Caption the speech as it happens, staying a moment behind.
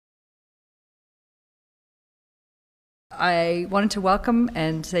I wanted to welcome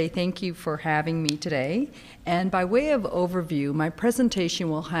and say thank you for having me today. And by way of overview, my presentation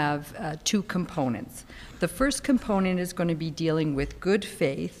will have two components. The first component is going to be dealing with good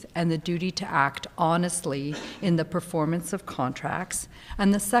faith and the duty to act honestly in the performance of contracts.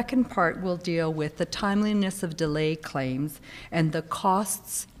 And the second part will deal with the timeliness of delay claims and the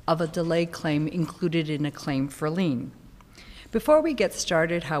costs of a delay claim included in a claim for lien. Before we get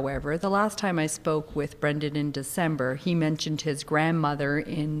started, however, the last time I spoke with Brendan in December, he mentioned his grandmother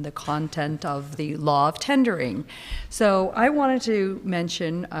in the content of the law of tendering. So I wanted to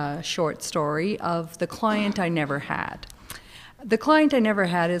mention a short story of the client I never had. The client I never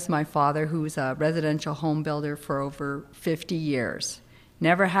had is my father, who's a residential home builder for over 50 years.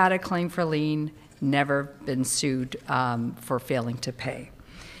 Never had a claim for lien, never been sued for failing to pay.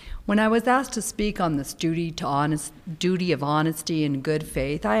 When I was asked to speak on this duty of honesty and good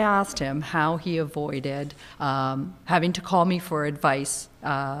faith, I asked him how he avoided having to call me for advice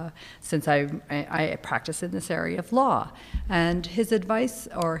since I practice in this area of law. And his advice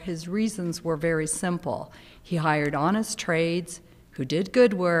or his reasons were very simple. He hired honest trades who did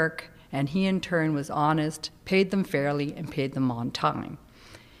good work, and he in turn was honest, paid them fairly, and paid them on time.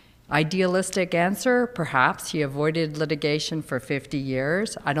 Idealistic answer, perhaps he avoided litigation for 50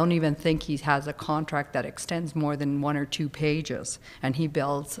 years. I don't even think he has a contract that extends more than 1 or 2 pages, and he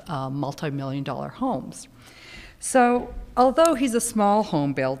builds multi-million-dollar homes. So although he's a small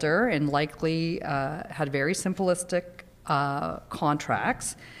home builder and likely had very simplistic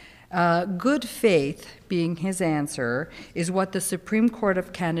contracts, good faith being his answer is what the Supreme Court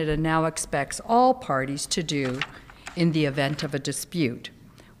of Canada now expects all parties to do in the event of a dispute.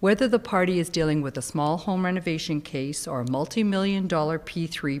 Whether the party is dealing with a small home renovation case or a multi-million-dollar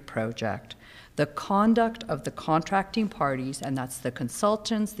P3 project, the conduct of the contracting parties, and that's the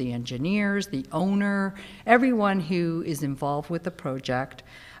consultants, the engineers, the owner, everyone who is involved with the project,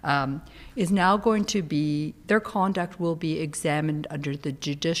 is now going to be, their conduct will be examined under the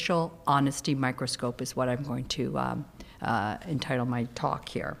judicial honesty microscope, is what I'm going to entitle my talk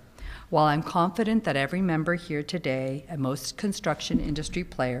here. While I'm confident that every member here today and most construction industry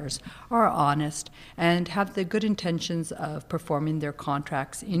players are honest and have the good intentions of performing their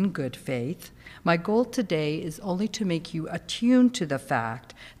contracts in good faith, my goal today is only to make you attuned to the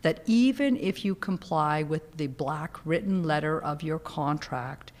fact that even if you comply with the black written letter of your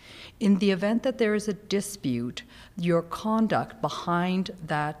contract, in the event that there is a dispute, your conduct behind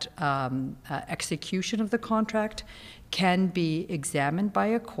that execution of the contract can be examined by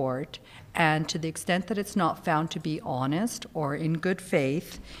a court, and to the extent that it's not found to be honest or in good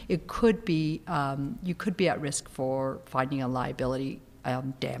faith, it could be you could be at risk for finding a liability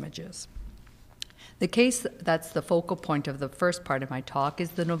damages. The case that's the focal point of the first part of my talk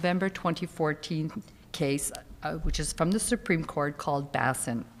is the November 2014 case, which is from the Supreme Court, called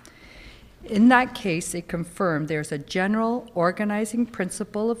Bassin. In that case, it confirmed there's a general organizing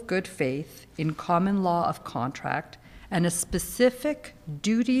principle of good faith in common law of contract and a specific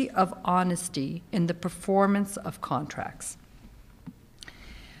duty of honesty in the performance of contracts.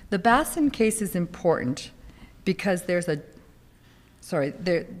 The Bassin case is important because there's a,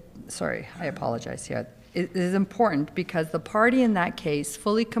 I apologize here. It is important because the party in that case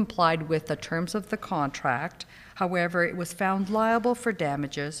fully complied with the terms of the contract. However, it was found liable for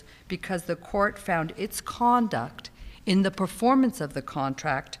damages because the court found its conduct in the performance of the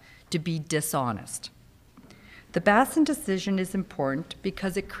contract to be dishonest. The Bassin decision is important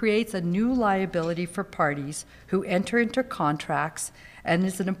because it creates a new liability for parties who enter into contracts and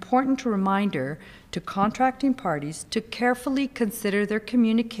is an important reminder to contracting parties to carefully consider their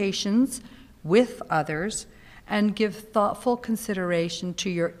communications with others and give thoughtful consideration to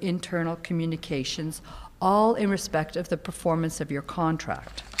your internal communications, all in respect of the performance of your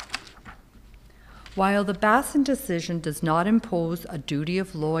contract. While the Bassin decision does not impose a duty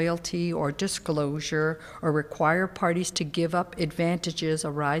of loyalty or disclosure or require parties to give up advantages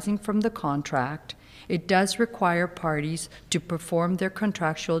arising from the contract, it does require parties to perform their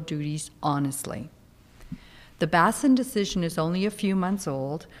contractual duties honestly. The Bassin decision is only a few months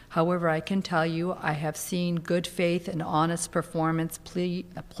old. However, I can tell you I have seen good faith and honest performance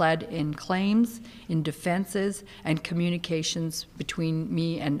pled in claims, in defenses, and communications between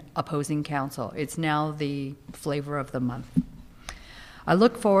me and opposing counsel. It's now the flavor of the month. I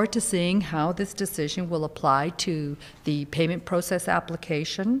look forward to seeing how this decision will apply to the payment process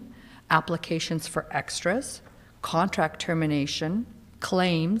application, applications for extras, contract termination,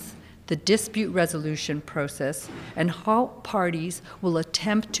 claims, the dispute resolution process, and how parties will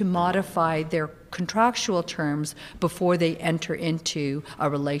attempt to modify their contractual terms before they enter into a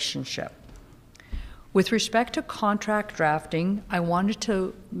relationship. With respect to contract drafting, I wanted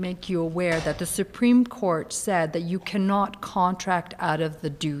to make you aware that the Supreme Court said that you cannot contract out of the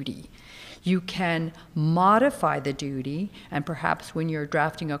duty. You can modify the duty, and perhaps when you're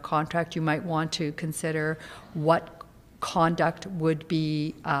drafting a contract, you might want to consider what conduct would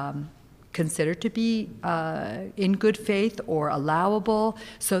be considered to be in good faith or allowable,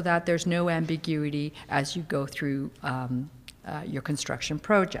 so that there's no ambiguity as you go through your construction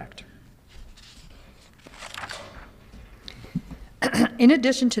project. In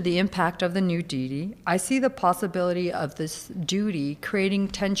addition to the impact of the new duty, I see the possibility of this duty creating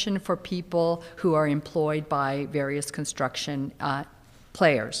tension for people who are employed by various construction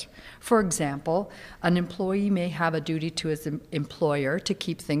players. For example, an employee may have a duty to his employer to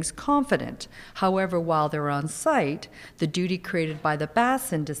keep things confident. However, while they're on site, the duty created by the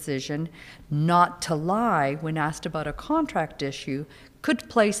Bassin decision not to lie when asked about a contract issue could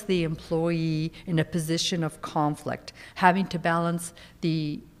place the employee in a position of conflict, having to balance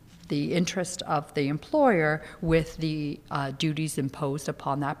the interest of the employer with the duties imposed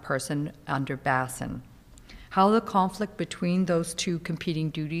upon that person under Bassin. How the conflict between those two competing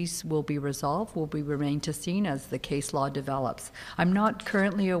duties will be resolved will remain to be seen as the case law develops. I'm not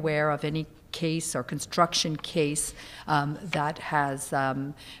currently aware of any case or construction case that has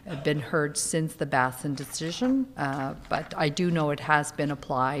been heard since the Bassin decision, but I do know it has been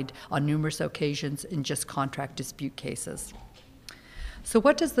applied on numerous occasions in just contract dispute cases. So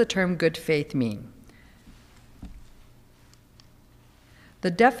what does the term good faith mean? The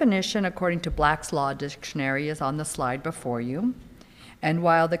definition, according to Black's Law Dictionary, is on the slide before you. And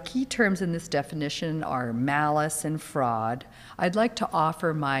while the key terms in this definition are malice and fraud, I'd like to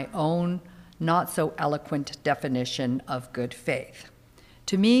offer my own not so eloquent definition of good faith.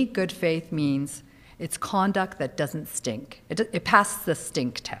 To me, good faith means it's conduct that doesn't stink. It passes the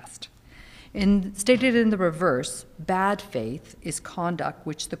stink test. Stated in the reverse, bad faith is conduct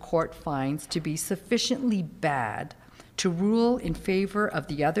which the court finds to be sufficiently bad to rule in favor of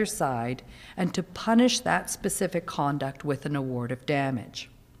the other side and to punish that specific conduct with an award of damage.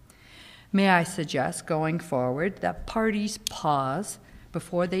 May I suggest, going forward, that parties pause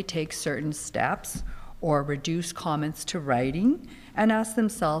before they take certain steps or reduce comments to writing and ask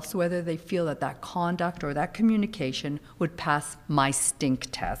themselves whether they feel that that conduct or that communication would pass my stink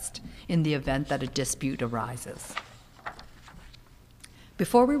test in the event that a dispute arises.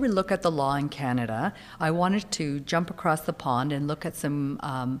 Before we look at the law in Canada, I wanted to jump across the pond and look at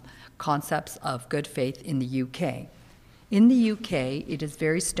some concepts of good faith in the UK. In the UK, it is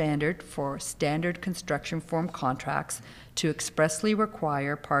very standard for standard construction form contracts to expressly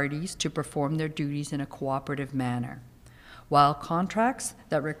require parties to perform their duties in a cooperative manner. While contracts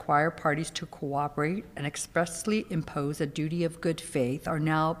that require parties to cooperate and expressly impose a duty of good faith are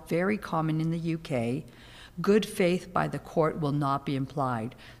now very common in the UK, good faith by the court will not be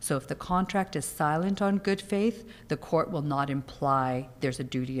implied. So if the contract is silent on good faith, the court will not imply there's a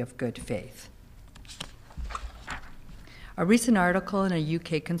duty of good faith. A recent article in a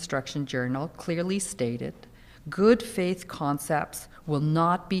UK construction journal clearly stated, good faith concepts will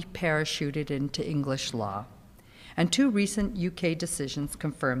not be parachuted into English law. And two recent UK decisions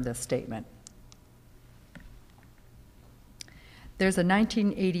confirm this statement. There's a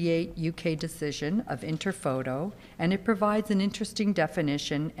 1988 UK decision of Interphoto, and it provides an interesting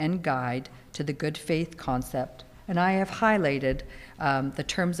definition and guide to the good faith concept, and I have highlighted the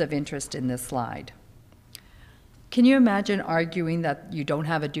terms of interest in this slide. Can you imagine arguing that you don't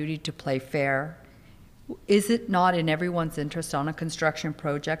have a duty to play fair? Is it not in everyone's interest on a construction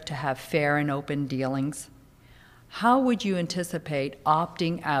project to have fair and open dealings? How would you anticipate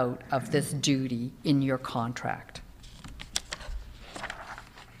opting out of this duty in your contract?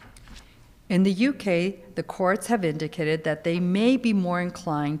 In the UK, the courts have indicated that they may be more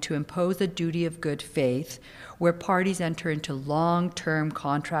inclined to impose a duty of good faith where parties enter into long-term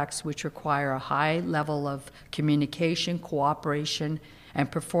contracts which require a high level of communication, cooperation, and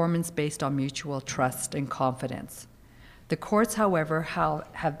performance based on mutual trust and confidence. The courts, however,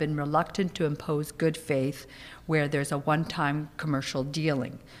 have been reluctant to impose good faith where there's a one-time commercial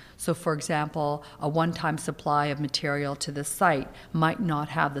dealing. So, for example, a one-time supply of material to the site might not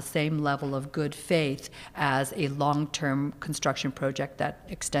have the same level of good faith as a long-term construction project that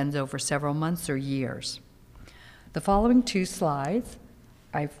extends over several months or years. The following two slides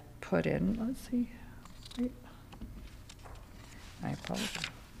I've put in, let's see, wait. I apologize.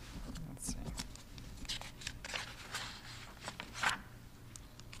 Let's see.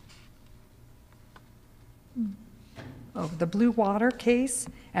 Oh, the Blue Water case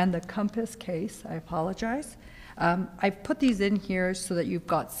and the Compass case, I apologize. I've put these in here so that you've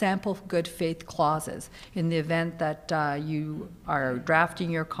got sample good faith clauses in the event that you are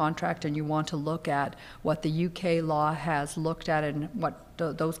drafting your contract and you want to look at what the UK law has looked at and what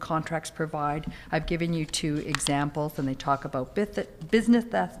those contracts provide. I've given you 2 examples, and they talk about business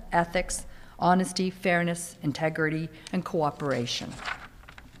ethics, honesty, fairness, integrity, and cooperation.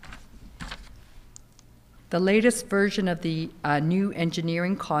 The latest version of the new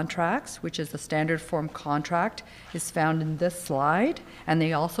engineering contracts, which is the standard form contract, is found in this slide, and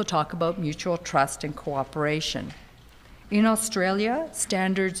they also talk about mutual trust and cooperation. In Australia,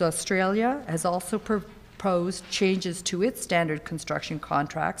 Standards Australia has also proposed changes to its standard construction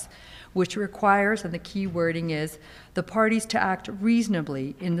contracts, which requires, and the key wording is, the parties to act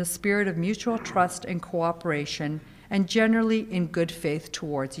reasonably in the spirit of mutual trust and cooperation, and generally in good faith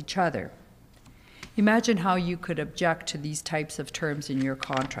towards each other. Imagine how you could object to these types of terms in your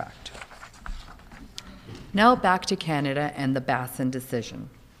contract. Now back to Canada and the Basson decision.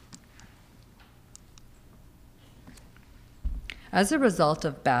 As a result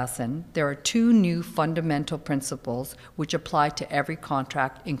of Basson, there are 2 new fundamental principles which apply to every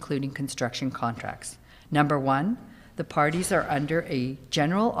contract, including construction contracts. Number 1, the parties are under a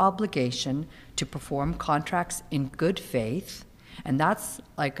general obligation to perform contracts in good faith, and that's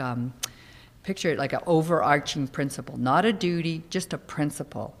like picture it like an overarching principle, not a duty, just a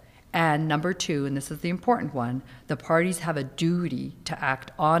principle. And number 2, and this is the important one, the parties have a duty to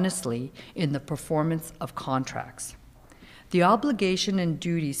act honestly in the performance of contracts. The obligation and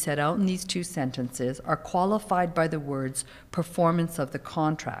duty set out in these 2 sentences are qualified by the words performance of the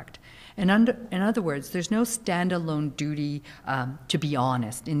contract. And in other words, there's no standalone duty to be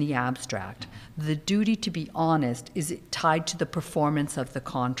honest in the abstract. The duty to be honest is tied to the performance of the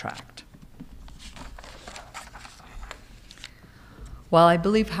contract. While I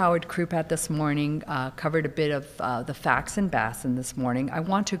believe Howard Krupat this morning covered a bit of the facts in Basson this morning, I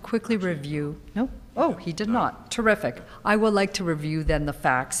want to quickly review, no? Oh, he did not. Terrific. I would like to review then the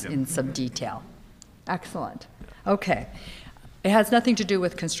facts in some detail. Excellent. Okay. It has nothing to do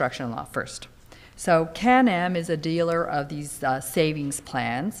with construction law first. So Can-Am is a dealer of these savings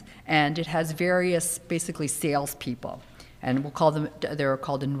plans, and it has various basically salespeople, and we'll call them, they're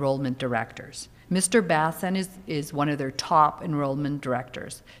called enrollment directors. Mr. Basson is one of their top enrollment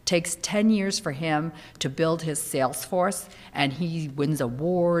directors. Takes 10 years for him to build his sales force, and he wins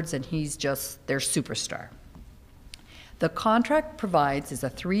awards, and he's just their superstar. The contract provides is a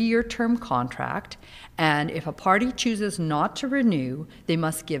 3-year term contract, and if a party chooses not to renew, they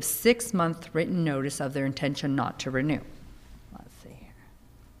must give 6-month written notice of their intention not to renew. Let's see here.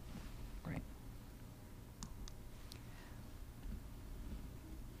 Right.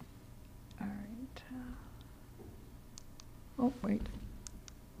 All right. Oh, wait.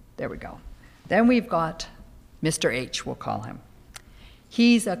 There we go. Then we've got Mr. H, we'll call him.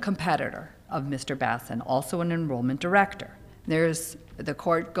 He's a competitor of Mr. Basson, also an enrollment director. The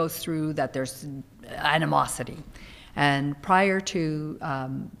court goes through that there's animosity. And prior to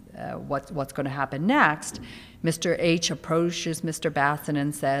what's going to happen next, Mr. H approaches Mr. Basson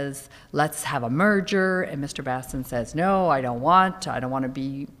and says, let's have a merger. And Mr. Basson says, no, I don't want to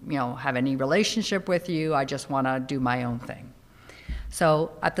be, have any relationship with you. I just want to do my own thing.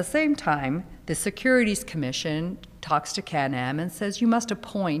 So at the same time, the Securities Commission talks to Can-Am and says, you must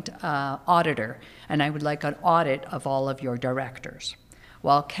appoint an auditor, and I would like an audit of all of your directors.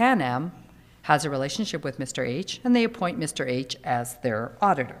 Well, Can-Am has a relationship with Mr. H, and they appoint Mr. H as their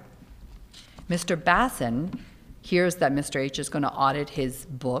auditor. Mr. Basson hears that Mr. H is going to audit his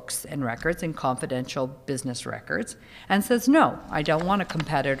books and records and confidential business records, and says, no, I don't want a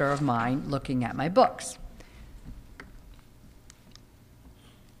competitor of mine looking at my books.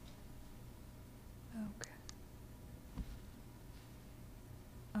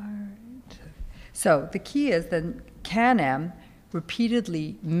 So the key is that Can-Am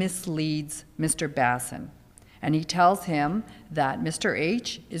repeatedly misleads Mr. Basson, and he tells him that Mr.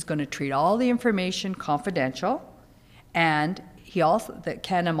 H is going to treat all the information confidential, and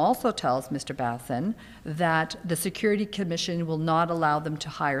Can-Am also tells Mr. Basson that the Security Commission will not allow them to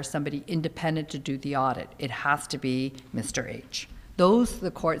hire somebody independent to do the audit. It has to be Mr. H. Those, the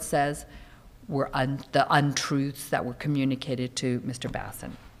court says, were the untruths that were communicated to Mr.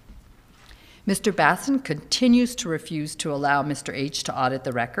 Basson. Mr. Basson continues to refuse to allow Mr. H to audit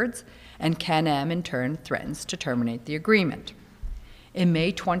the records, and Can-Am in turn threatens to terminate the agreement. In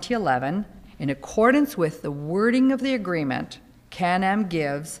May 2011, in accordance with the wording of the agreement, Can-Am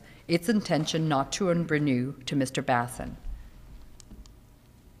gives its intention not to renew to Mr. Basson.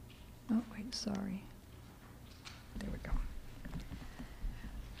 Oh, wait, sorry. There we go.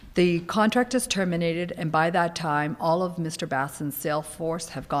 The contract is terminated, and by that time, all of Mr. Basson's sales force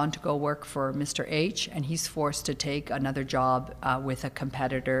have gone to go work for Mr. H, and he's forced to take another job with a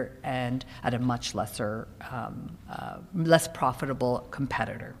competitor and at a much lesser, less profitable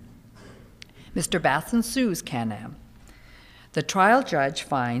competitor. Mr. Basson sues Can-Am. The trial judge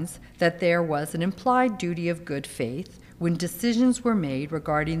finds that there was an implied duty of good faith when decisions were made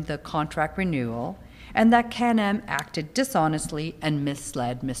regarding the contract renewal, and that Can-Am acted dishonestly and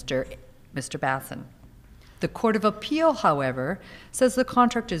misled Mr. Basson. The Court of Appeal, however, says the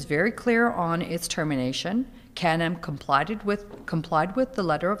contract is very clear on its termination. Can-Am complied with the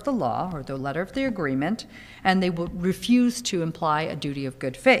letter of the law, or the letter of the agreement, and they refused to imply a duty of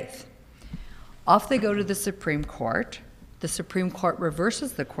good faith. Off they go to the Supreme Court. The Supreme Court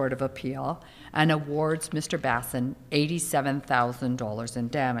reverses the Court of Appeal and awards Mr. Basson $87,000 in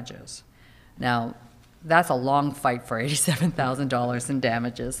damages. Now, that's a long fight for $87,000 in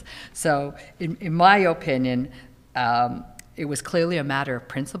damages. So, in my opinion, it was clearly a matter of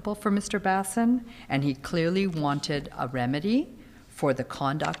principle for Mr. Basson, and he clearly wanted a remedy for the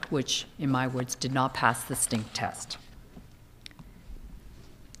conduct which, in my words, did not pass the stink test.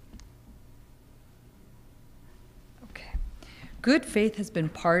 Good faith has been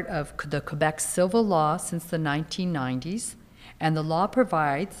part of the Quebec civil law since the 1990s, and the law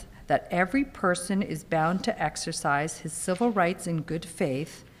provides that every person is bound to exercise his civil rights in good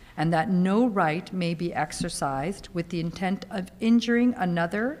faith, and that no right may be exercised with the intent of injuring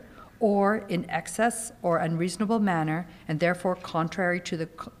another or in excess or unreasonable manner, and therefore contrary to the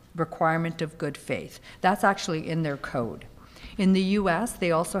requirement of good faith. That's actually in their code. In the US,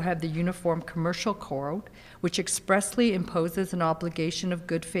 they also have the Uniform Commercial Code, which expressly imposes an obligation of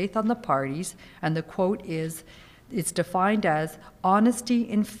good faith on the parties, and the quote is, it's defined as honesty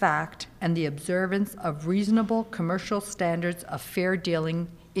in fact and the observance of reasonable commercial standards of fair dealing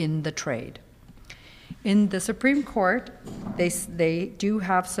in the trade. In the Supreme Court, they do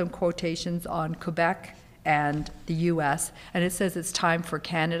have some quotations on Quebec and the US, and it says it's time for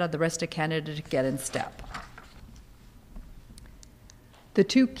Canada, the rest of Canada, to get in step. The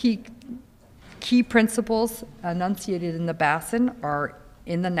two key principles enunciated in the Basson are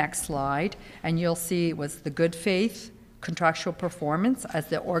in the next slide, and you'll see it was the good faith, contractual performance as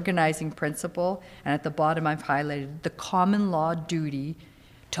the organizing principle, and at the bottom I've highlighted the common law duty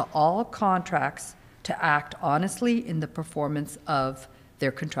to all contracts to act honestly in the performance of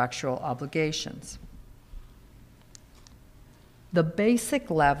their contractual obligations. The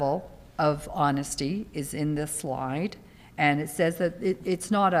basic level of honesty is in this slide, and it says that it's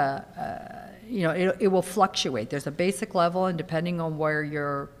not it will fluctuate. There's a basic level, and depending on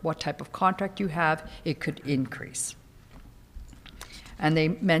what type of contract you have, it could increase. And they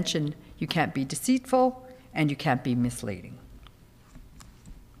mention you can't be deceitful and you can't be misleading.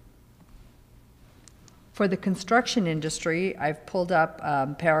 For the construction industry, I've pulled up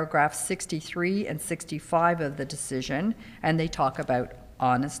paragraphs 63 and 65 of the decision, and they talk about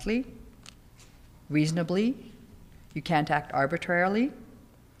honestly, reasonably, you can't act arbitrarily,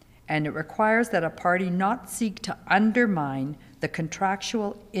 and it requires that a party not seek to undermine the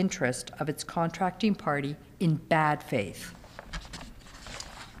contractual interest of its contracting party in bad faith.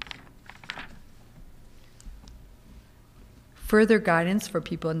 Further guidance for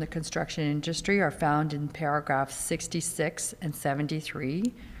people in the construction industry are found in paragraphs 66 and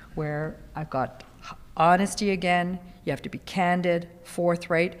 73, where I've got honesty again. You have to be candid,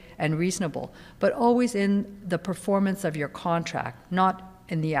 forthright, and reasonable, but always in the performance of your contract, not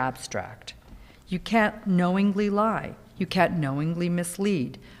in the abstract. You can't knowingly lie. You can't knowingly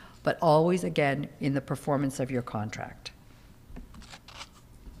mislead, but always, again, in the performance of your contract.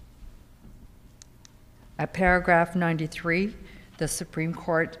 At paragraph 93, the Supreme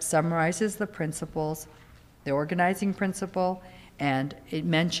Court summarizes the principles, the organizing principle, and it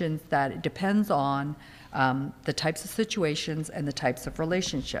mentions that it depends on the types of situations and the types of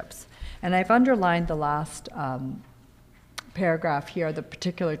relationships. And I've underlined the last paragraph here, the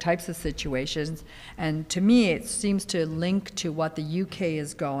particular types of situations, and to me it seems to link to what the UK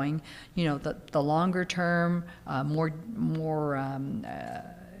is going, the longer term, more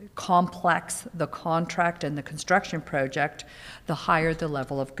complex the contract and the construction project, the higher the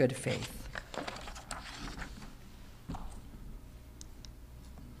level of good faith.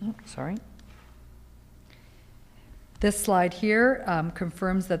 Sorry. This slide here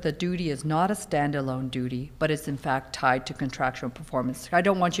confirms that the duty is not a standalone duty, but is in fact tied to contractual performance. I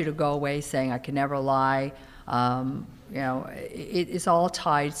don't want you to go away saying I can never lie. It is all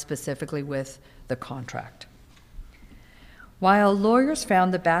tied specifically with the contract. While lawyers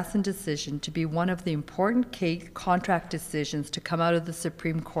found the Basson decision to be one of the important contract decisions to come out of the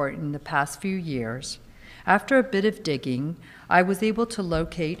Supreme Court in the past few years, after a bit of digging, I was able to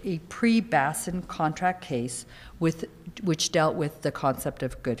locate a pre-Basson contract case which dealt with the concept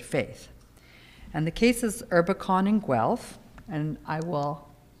of good faith. And the case is Urbicon and Guelph, and the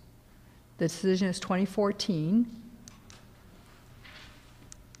decision is 2014.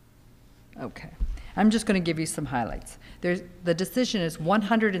 Okay, I'm just going to give you some highlights. The decision is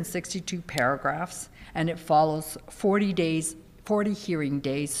 162 paragraphs, and it follows 40 hearing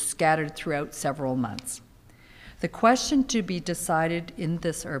days scattered throughout several months. The question to be decided in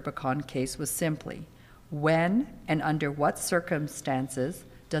this Urbicon case was simply, when and under what circumstances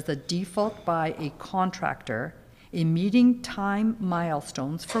does a default by a contractor in meeting time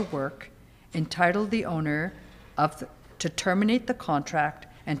milestones for work entitle the owner to terminate the contract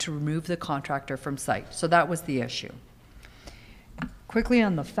and to remove the contractor from site? So that was the issue. Quickly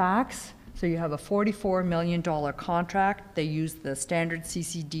on the facts, so you have a $44 million contract. They used the standard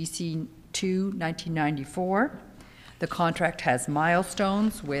CCDC 2 1994. The contract has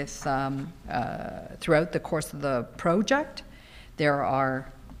milestones with throughout the course of the project. There are,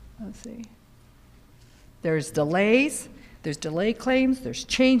 there's delays, there's delay claims, there's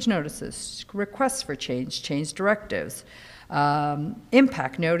change notices, requests for change directives,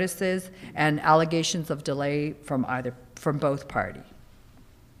 impact notices, and allegations of delay from both parties.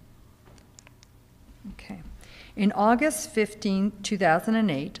 Okay. In August 15,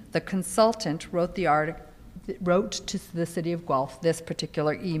 2008, the consultant wrote to the City of Guelph this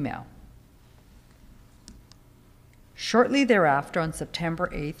particular email. Shortly thereafter, on September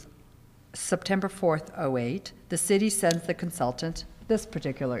 4th, 2008, the city sends the consultant this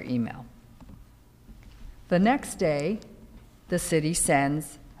particular email. The next day, the city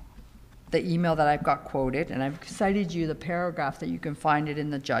sends the email that I've got quoted, and I've cited you the paragraph that you can find it in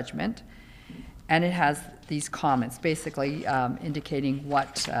the judgment, and it has these comments, basically indicating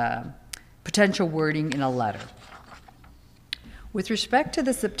what potential wording in a letter. With respect to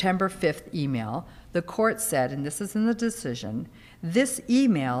the September 5th email, the court said, and this is in the decision, this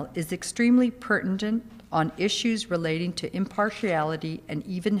email is extremely pertinent on issues relating to impartiality and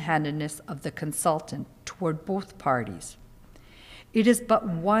even-handedness of the consultant toward both parties. It is but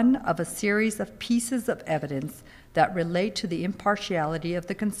one of a series of pieces of evidence that relate to the impartiality of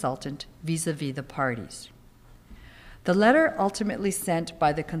the consultant vis-a-vis the parties. The letter ultimately sent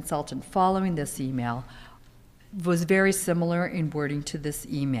by the consultant following this email was very similar in wording to this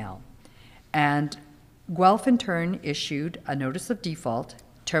email. And Guelph in turn issued a notice of default,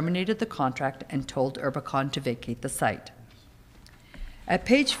 terminated the contract, and told Urbicon to vacate the site. At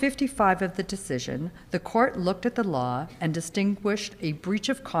page 55 of the decision, the court looked at the law and distinguished a breach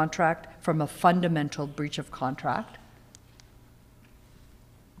of contract from a fundamental breach of contract.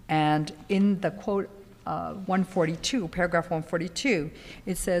 And in the quote 142, paragraph 142,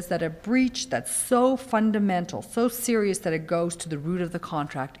 it says that a breach that's so fundamental, so serious that it goes to the root of the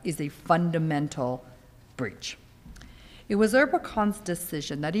contract is a fundamental breach. It was Urbicon's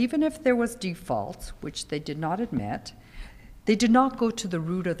decision that even if there was defaults, which they did not admit, they did not go to the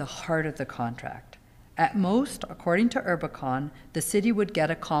root or the heart of the contract. At most, according to Urbicon, the city would get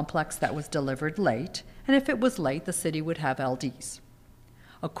a complex that was delivered late, and if it was late, the city would have LDs.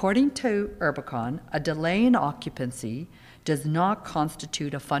 According to Urbicon, a delay in occupancy does not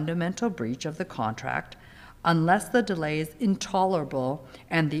constitute a fundamental breach of the contract unless the delay is intolerable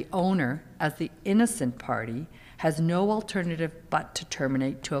and the owner, as the innocent party, has no alternative but to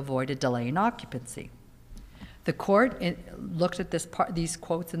terminate to avoid a delay in occupancy. The court looked at these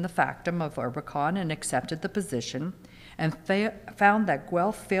quotes in the factum of Urbicon and accepted the position and found that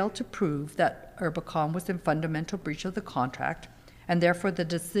Guelph failed to prove that Urbicon was in fundamental breach of the contract, and therefore the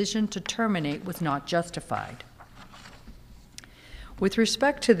decision to terminate was not justified. With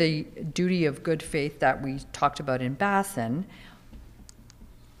respect to the duty of good faith that we talked about in Basson,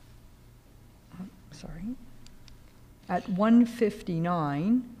 at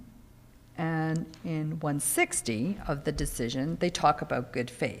 159 and in 160 of the decision, they talk about good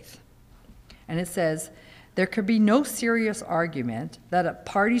faith. And it says, there could be no serious argument that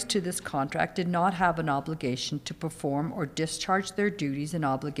parties to this contract did not have an obligation to perform or discharge their duties and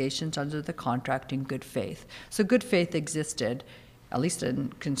obligations under the contract in good faith. So good faith existed, at least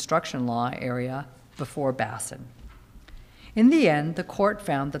in construction law area, before Basson. In the end, the court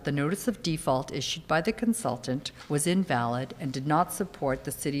found that the notice of default issued by the consultant was invalid and did not support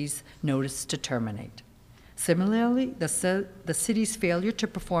the city's notice to terminate. Similarly, the city's failure to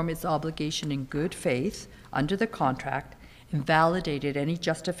perform its obligation in good faith under the contract invalidated any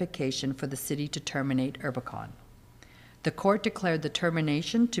justification for the city to terminate Urbicon. The court declared the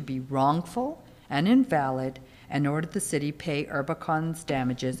termination to be wrongful and invalid and ordered the city pay Urbicon's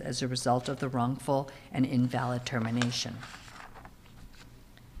damages as a result of the wrongful and invalid termination.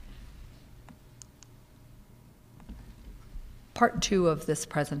 Part 2 of this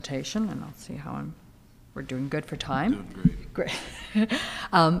presentation, and I'll see how we're doing good for time. Doing Great.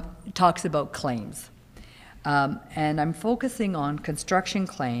 Talks about claims. And I'm focusing on construction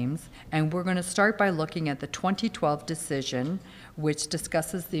claims, and we're going to start by looking at the 2012 decision, which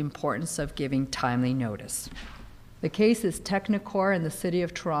discusses the importance of giving timely notice. The case is Technicore in the City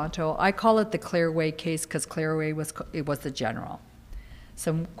of Toronto. I call it the Clearway case because Clearway was the general.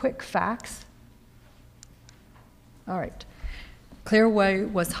 Some quick facts. All right.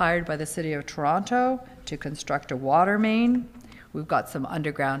 Clearway was hired by the City of Toronto to construct a water main. We've got some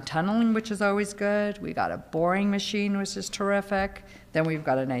underground tunneling, which is always good. We got a boring machine, which is terrific. Then we've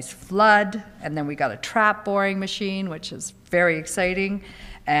got a nice flood, and then we got a trap boring machine, which is very exciting,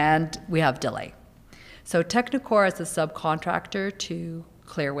 and we have delay. So Technicore is a subcontractor to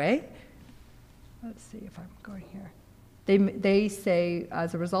Clearway. Let's see if I'm going here. They say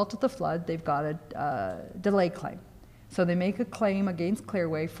as a result of the flood, they've got a delay claim. So they make a claim against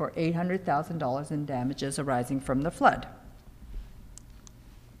Clearway for $800,000 in damages arising from the flood.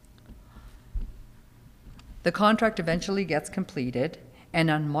 The contract eventually gets completed, and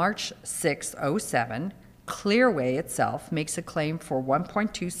on March 6, 2007, Clearway itself makes a claim for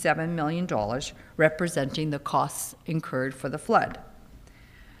 $1.27 million, representing the costs incurred for the flood.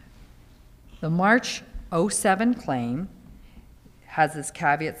 The March 2007 claim has this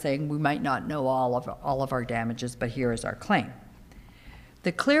caveat saying we might not know all of our damages, but here is our claim.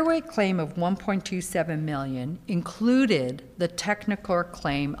 The Clearway claim of $1.27 million included the Technicore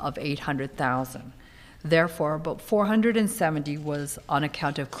claim of $800,000. Therefore, about $470,000 was on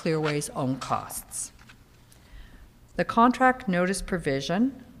account of Clearway's own costs. The contract notice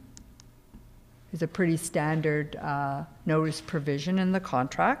provision is a pretty standard notice provision in the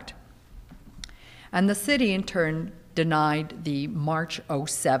contract. And the city, in turn, denied the March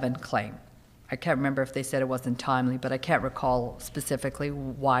 2007 claim. I can't remember if they said it wasn't timely, but I can't recall specifically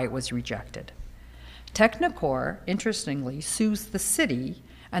why it was rejected. Technicore, interestingly, sues the city,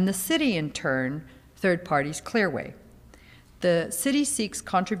 and the city, in turn, third parties Clearway. The city seeks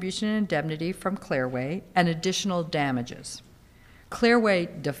contribution and indemnity from Clearway and additional damages.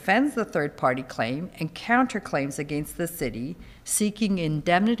 Clearway defends the third-party claim and counterclaims against the city, seeking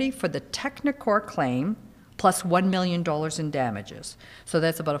indemnity for the Technicore claim plus $1 million in damages. So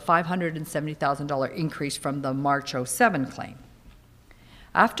that's about a $570,000 increase from the March 2007 claim.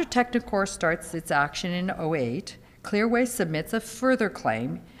 After Technicore starts its action in 2008, Clearway submits a further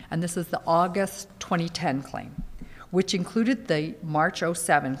claim, and this is the August 2010 claim, which included the March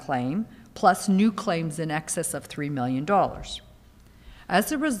 2007 claim plus new claims in excess of $3 million.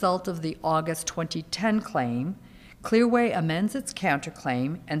 As a result of the August 2010 claim, Clearway amends its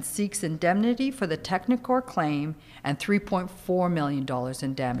counterclaim and seeks indemnity for the Technicore claim and $3.4 million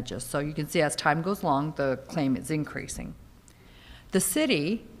in damages. So you can see as time goes along, the claim is increasing. The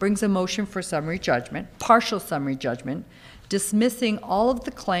city brings a motion for summary judgment, partial summary judgment, dismissing all of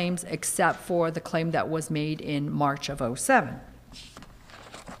the claims except for the claim that was made in March of 2007.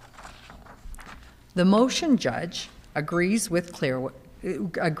 The motion judge agrees with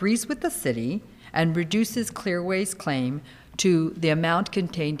the city and reduces Clearway's claim to the amount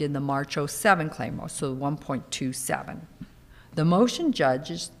contained in the March 2007 claim, so 1.27. The motion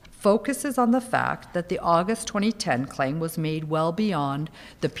judge focuses on the fact that the August 2010 claim was made well beyond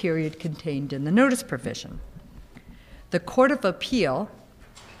the period contained in the notice provision. The Court of Appeal,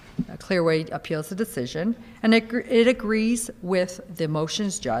 Clearway appeals the decision, and it agrees with the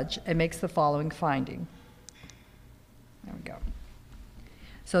motions judge and makes the following finding. There we go.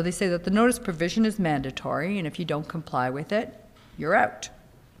 So they say that the notice provision is mandatory, and if you don't comply with it, you're out.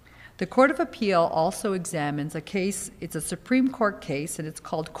 The Court of Appeal also examines a case, it's a Supreme Court case, and it's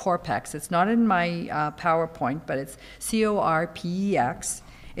called Corpex. It's not in my PowerPoint, but it's C-O-R-P-E-X.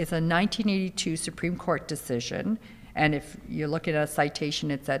 It's a 1982 Supreme Court decision, and if you're looking at a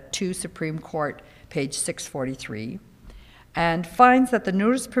citation, it's at 2 Supreme Court, page 643. And finds that the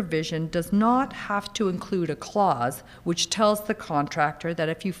notice provision does not have to include a clause which tells the contractor that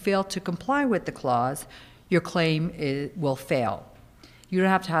if you fail to comply with the clause, your claim will fail. You don't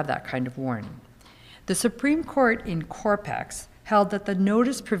have to have that kind of warning. The Supreme Court in Corpex held that the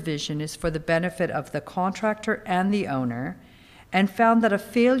notice provision is for the benefit of the contractor and the owner, and found that a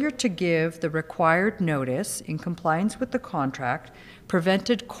failure to give the required notice in compliance with the contract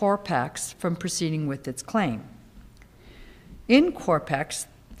prevented Corpex from proceeding with its claim. In Corpex,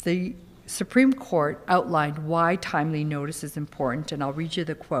 the Supreme Court outlined why timely notice is important, and I'll read you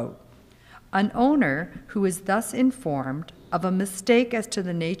the quote. An owner who is thus informed of a mistake as to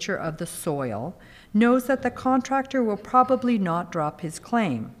the nature of the soil knows that the contractor will probably not drop his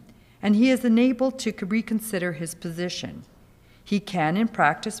claim, and he is enabled to reconsider his position. He can, in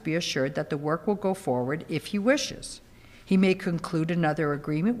practice, be assured that the work will go forward if he wishes. He may conclude another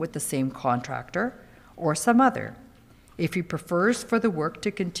agreement with the same contractor or some other. If he prefers for the work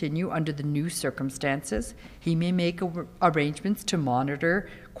to continue under the new circumstances, he may make arrangements to monitor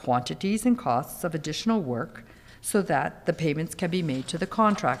quantities and costs of additional work so that the payments can be made to the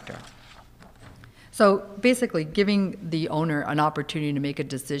contractor. So basically giving the owner an opportunity to make a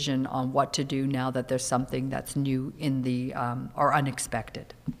decision on what to do now that there's something that's new in the, or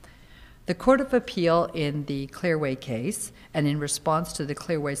unexpected. The Court of Appeal in the Clearway case, and in response to the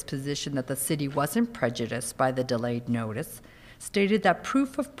Clearway's position that the city wasn't prejudiced by the delayed notice, stated that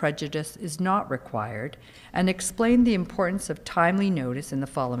proof of prejudice is not required and explained the importance of timely notice in the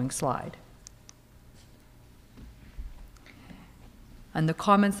following slide. And the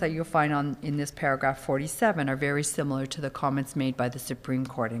comments that you'll find in this paragraph 47 are very similar to the comments made by the Supreme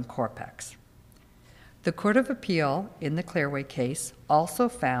Court in Corpex. The Court of Appeal in the Clearway case also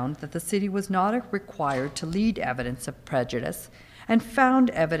found that the city was not required to lead evidence of prejudice and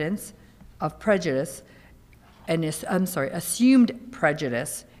found evidence of prejudice and assumed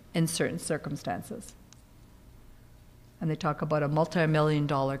prejudice in certain circumstances. And they talk about a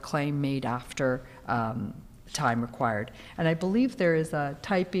multi-million-dollar claim made after time required. And I believe there is a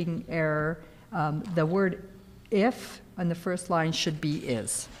typing error. The word if on the first line should be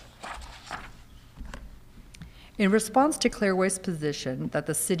is. In response to Clearway's position that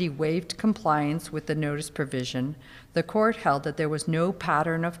the city waived compliance with the notice provision, the court held that there was no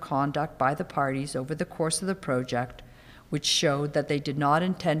pattern of conduct by the parties over the course of the project which showed that they did not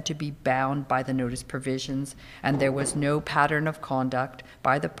intend to be bound by the notice provisions, and there was no pattern of conduct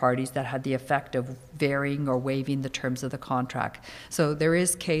by the parties that had the effect of varying or waiving the terms of the contract. So there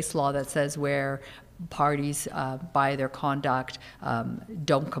is case law that says where parties, by their conduct,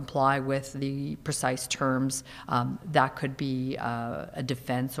 don't comply with the precise terms, that could be a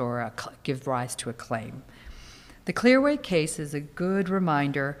defense or give rise to a claim. The Clearway case is a good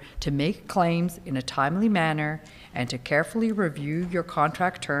reminder to make claims in a timely manner and to carefully review your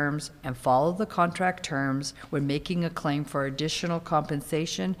contract terms and follow the contract terms when making a claim for additional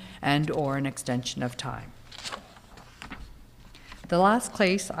compensation and/or an extension of time. The last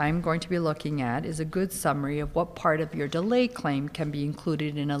case I'm going to be looking at is a good summary of what part of your delay claim can be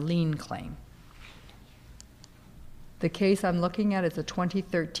included in a lien claim. The case I'm looking at is a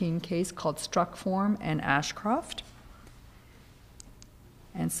 2013 case called Struckform and Ashcroft.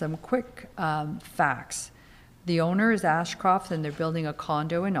 And some quick facts. The owner is Ashcroft and they're building a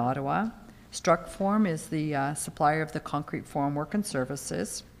condo in Ottawa. Struckform is the supplier of the concrete formwork and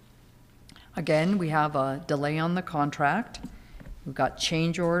services. Again, we have a delay on the contract. We've got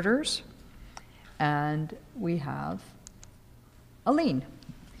change orders, and we have a lien.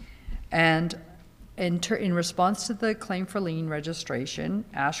 And in response to the claim for lien registration,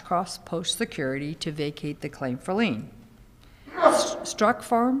 Ashcroft posts security to vacate the claim for lien.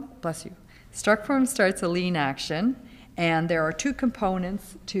 Struckform starts a lien action, and there are two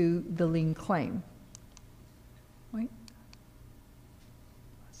components to the lien claim.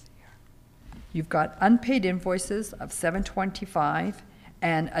 You've got unpaid invoices of $725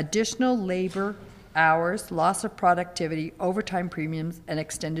 and additional labor hours, loss of productivity, overtime premiums, and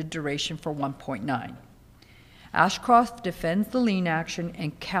extended duration for $1.9. Ashcroft defends the lien action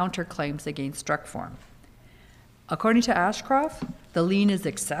and counterclaims against Struckform. According to Ashcroft, the lien is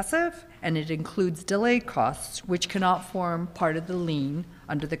excessive and it includes delay costs which cannot form part of the lien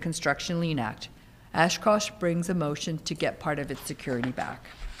under the Construction Lien Act. Ashcroft brings a motion to get part of its security back.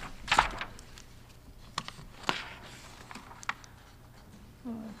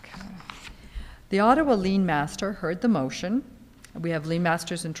 The Ottawa Lien Master heard the motion. We have lien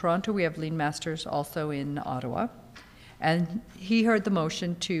masters in Toronto. We have lien masters also in Ottawa. And he heard the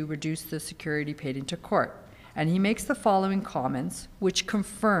motion to reduce the security paid into court. And he makes the following comments, which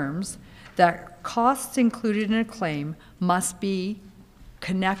confirms that costs included in a claim must be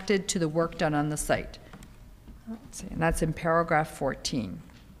connected to the work done on the site. And that's in paragraph 14.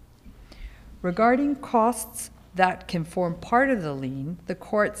 Regarding costs that can form part of the lien, the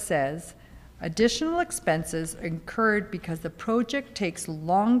court says, additional expenses incurred because the project takes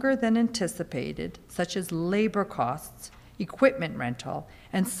longer than anticipated, such as labor costs, equipment rental,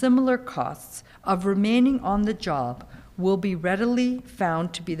 and similar costs of remaining on the job will be readily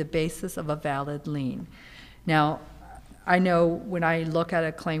found to be the basis of a valid lien. Now, I know when I look at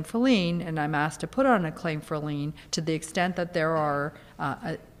a claim for lien and I'm asked to put on a claim for lien, to the extent that there are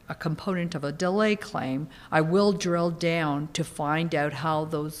a component of a delay claim, I will drill down to find out how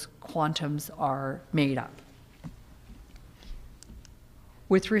those quantums are made up.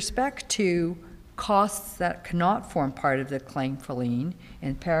 With respect to costs that cannot form part of the claim for lien,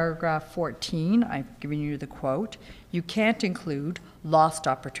 in paragraph 14, I've given you the quote, you can't include lost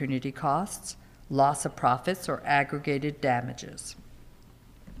opportunity costs, loss of profits, or aggregated damages.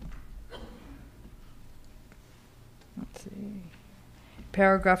 Let's see.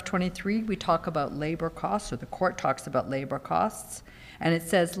 Paragraph 23, we talk about labor costs, or the court talks about labor costs, and it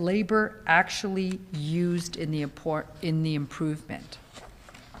says labor actually used in the improvement.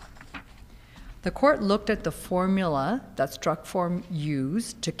 The court looked at the formula that Structform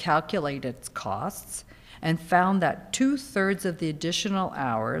used to calculate its costs and found that 2/3 of the additional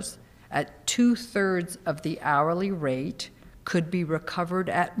hours at 2/3 of the hourly rate could be recovered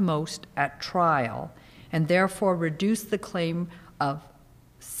at most at trial, and therefore reduced the claim of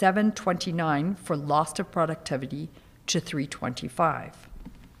 $729 for loss of productivity to $325.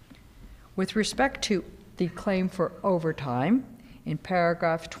 With respect to the claim for overtime, in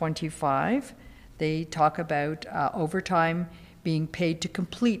paragraph 25, they talk about overtime being paid to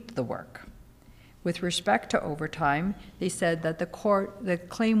complete the work. With respect to overtime, they said that the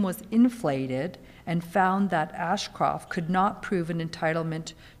claim was inflated and found that Ashcroft could not prove an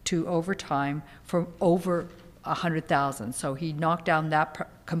entitlement to overtime for over $100,000. So he knocked down that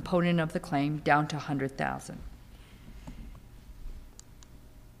component of the claim down to $100,000.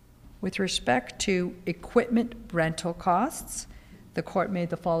 With respect to equipment rental costs, the court made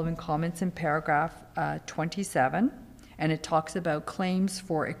the following comments in paragraph 27, and it talks about claims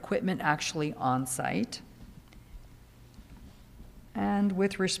for equipment actually on site. And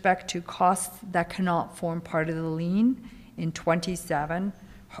with respect to costs that cannot form part of the lien, in 27,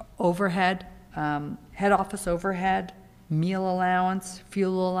 overhead, head office overhead, meal allowance,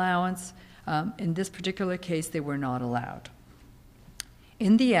 fuel allowance, in this particular case, they were not allowed.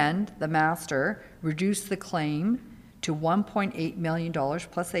 In the end, the master reduced the claim to $1.8 million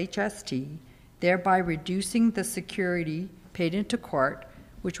plus HST, thereby reducing the security paid into court,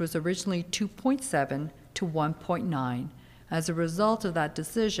 which was originally $2.7 to $1.9. As a result of that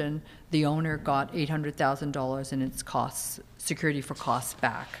decision, the owner got $800,000 in its costs, security for costs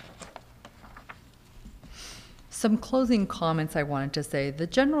back. Some closing comments I wanted to say. The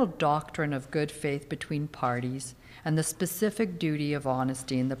general doctrine of good faith between parties and the specific duty of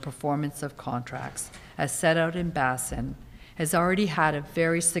honesty in the performance of contracts, as set out in Bassin, has already had a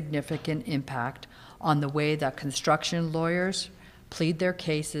very significant impact on the way that construction lawyers plead their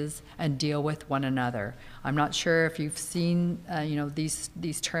cases and deal with one another. I'm not sure if you've seen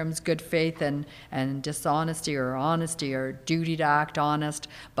these terms, good faith and dishonesty or honesty or duty to act honest,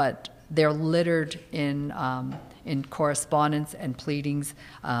 but they're littered in correspondence and pleadings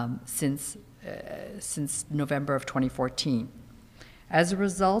since November of 2014. As a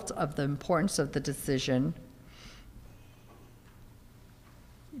result of the importance of the decision,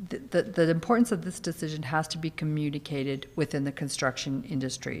 the importance of this decision has to be communicated within the construction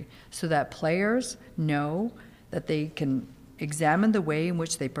industry so that players know that they can examine the way in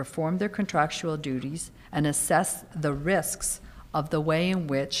which they perform their contractual duties and assess the risks of the way in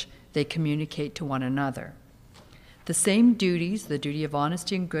which they communicate to one another. The same duties, the duty of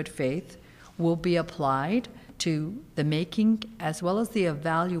honesty and good faith, will be applied to the making as well as the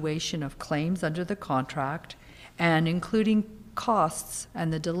evaluation of claims under the contract, and including costs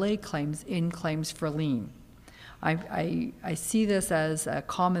and the delay claims in claims for lien. I see this as a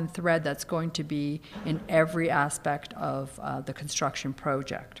common thread that's going to be in every aspect of the construction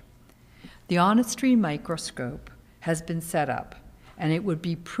project. The honesty microscope has been set up, and it would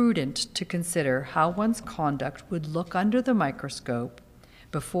be prudent to consider how one's conduct would look under the microscope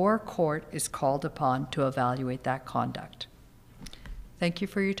before a court is called upon to evaluate that conduct. Thank you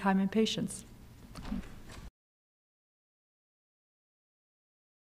for your time and patience.